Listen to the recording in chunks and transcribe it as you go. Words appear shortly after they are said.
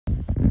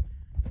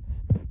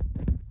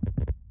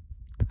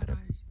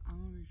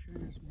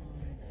watching is my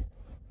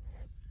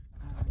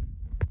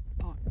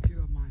part 2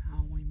 of my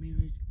Halloween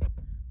movies.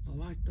 The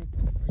last stuff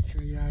I'll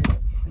show you guys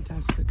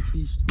Fantastic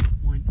Beasts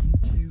 1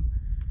 and 2.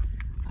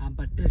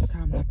 But this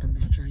time I'm not going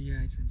to be showing you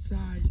guys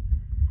inside.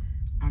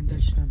 I'm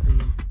just going to be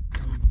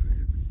going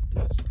through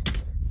this.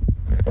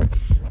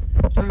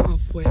 Start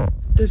off with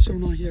this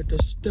one on here, the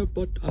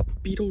Steelbook of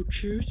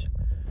Beetlejuice,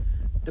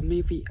 the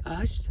movie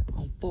Us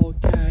on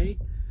 4K,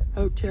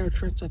 Hotel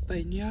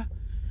Transylvania,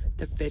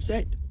 The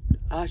Visit,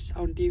 Us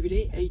on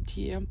DVD,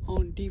 ATM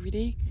on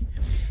DVD,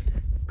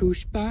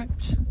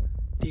 Goosebumps,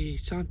 the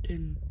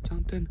something,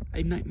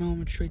 A Nightmare on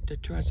Elm Street, the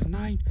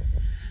 2009,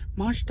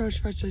 Monsters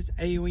vs.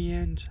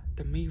 Aliens,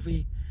 the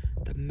movie,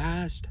 The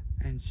Mask,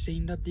 and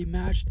Scene of the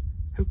Mask,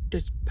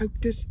 Hocus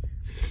Pocus,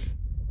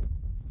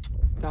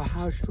 The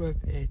House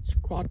with Its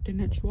Clock in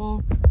Its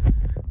Wall,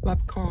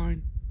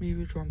 Webcomic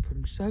movies 1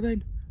 from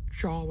 7,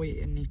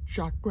 Charlie in the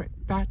Chocolate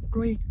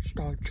Factory,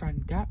 star Johnny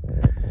Depp,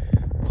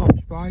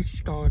 Corpse Bride,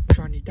 star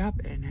Johnny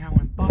Depp and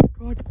Helen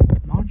Butwood,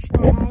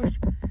 Monster House,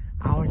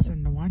 Alice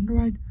in the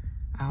Wonderland,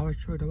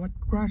 Alice Through the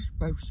Woodgrass,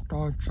 both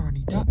star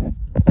Johnny Depp.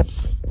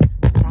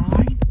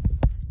 9,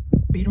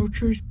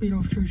 Beetlejuice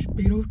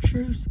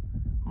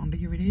on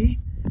DVD,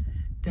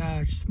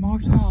 The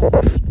Smallest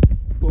Halloween,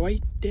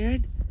 Great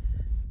Dead,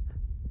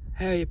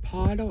 Harry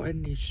Potter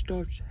and the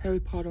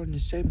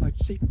Chamber of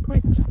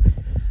Secrets,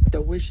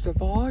 The Wizard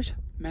of Oz,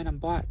 Men in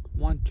Black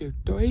 1, 2,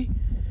 3,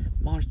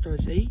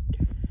 Monsters 8,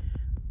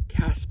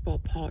 Casper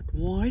Part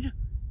 1,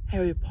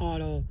 Harry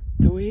Potter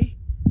 3,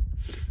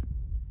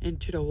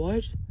 Into the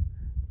Woods,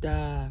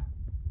 the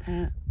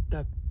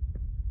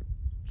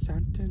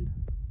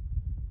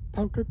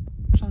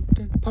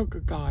Poker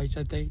Guys,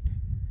 I think.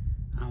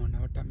 I don't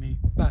know what that means.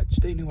 But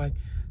anyway,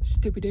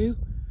 Scooby-Doo,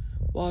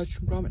 Wallace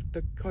and Gromit,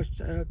 The Curse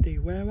of the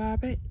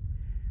Were-Rabbit,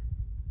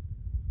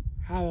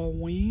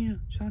 Halloween,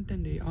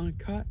 the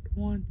uncut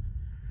one,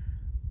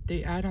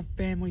 The Addams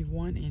Family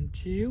 1 and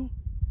 2,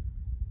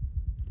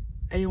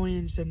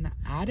 Aliens in the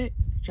Attic,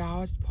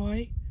 Child's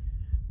Play,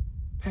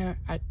 Parent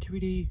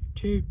Activity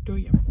 2,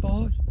 3, and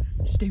 4,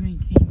 Stephen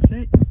King's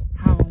It,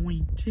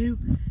 Halloween 2,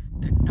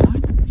 The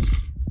Nun,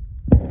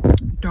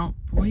 Don't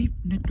Breathe,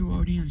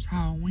 Nickelodeon's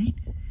Halloween,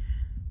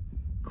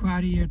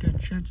 Claudia the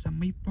Chance of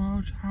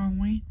Meatballs,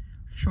 Halloween,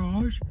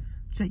 Charles,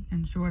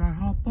 Satan Sword of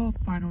Hopper,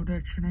 Final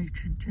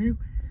Destination 2,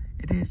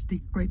 It Is the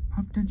Great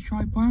Pumpkin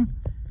Cyclone,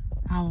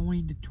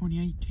 Halloween the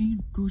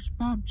 2018,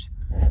 Goosebumps,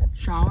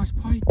 Child's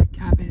Play, The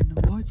Cabin in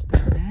the Woods, The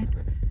Ned,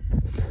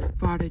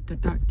 Friday the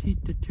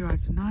 13th, the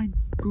 2009,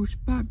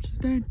 Goosebumps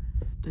then,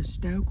 The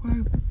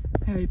Scarecrow,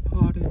 Harry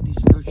Potter and the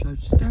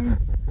Sorcerer's Stone,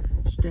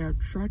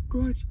 Stared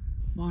Strikers,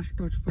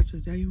 Monsters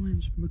vs.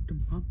 Aliens,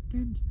 Mutant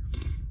Pumpkins,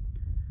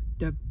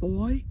 The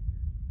Boy,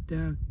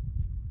 The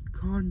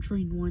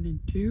Conjuring 1 and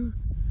 2,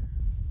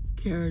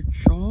 Carrot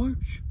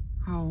Charge,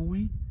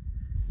 Halloween,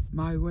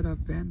 My Widow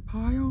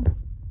Vampire,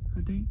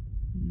 I think,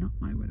 not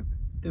My Widow,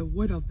 The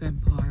Widow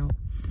Vampire,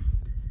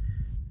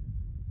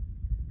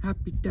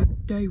 Happy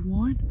Death Day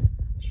 1,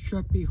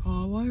 Sleepy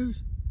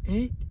Hollows,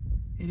 It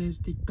Is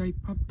the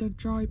Great Pumpkin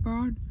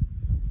Cyclone,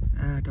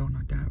 I don't know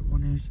what that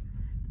one is,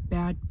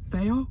 Bad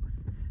Fail,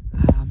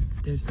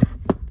 there's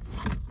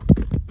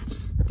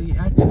The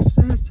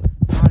Exorcist,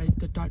 Friday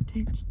the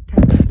 13th,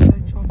 Texas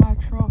Chainsaw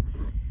Massacre,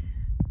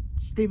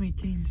 Stephen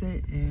King's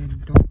It,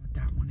 and don't know what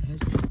that one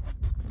is.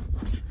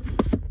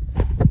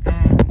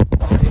 And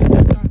Friday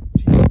the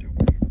 13th.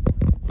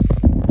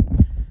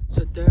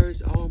 So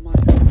there's all my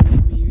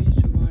Halloween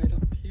movies right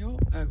up here.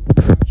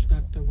 Watch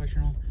that, the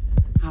original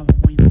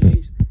Halloween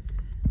movies.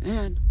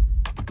 And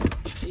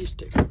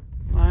Easter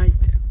right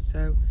there.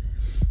 So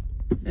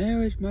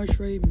there is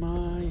mostly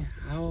my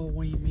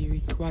Halloween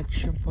movie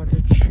collection for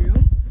the show.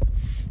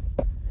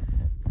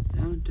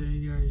 So do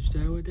you guys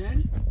there with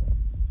that?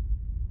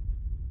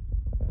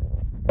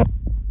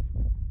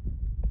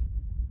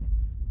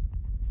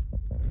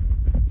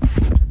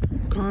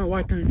 Comment,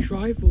 like, and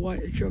subscribe for what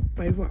is your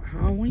favorite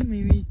Halloween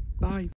movie. Bye.